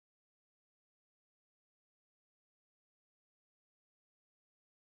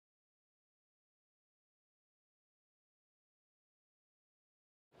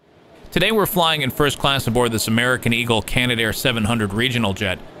Today we're flying in first class aboard this American Eagle Canadair 700 regional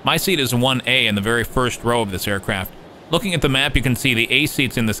jet. My seat is 1A in the very first row of this aircraft. Looking at the map, you can see the A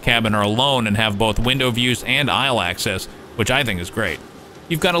seats in this cabin are alone and have both window views and aisle access, which I think is great.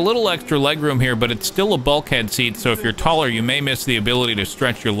 You've got a little extra legroom here, but it's still a bulkhead seat, so if you're taller, you may miss the ability to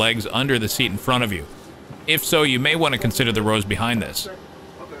stretch your legs under the seat in front of you. If so, you may want to consider the rows behind this.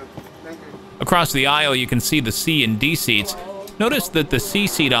 Across the aisle, you can see the C and D seats. Notice that the C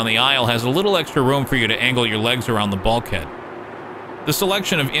seat on the aisle has a little extra room for you to angle your legs around the bulkhead. The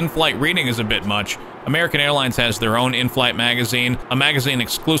selection of in-flight reading is a bit much. American Airlines has their own in-flight magazine, a magazine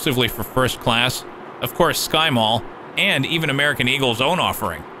exclusively for first class, of course SkyMall, and even American Eagle's own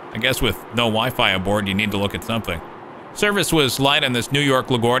offering. I guess with no Wi-Fi aboard, you need to look at something. Service was light on this New York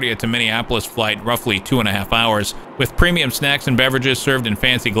LaGuardia to Minneapolis flight, roughly 2.5 hours, with premium snacks and beverages served in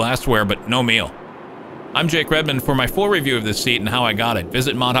fancy glassware, but no meal. I'm Jake Redmond. For my full review of this seat and how I got it,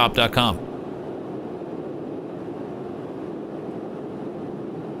 visit modhop.com.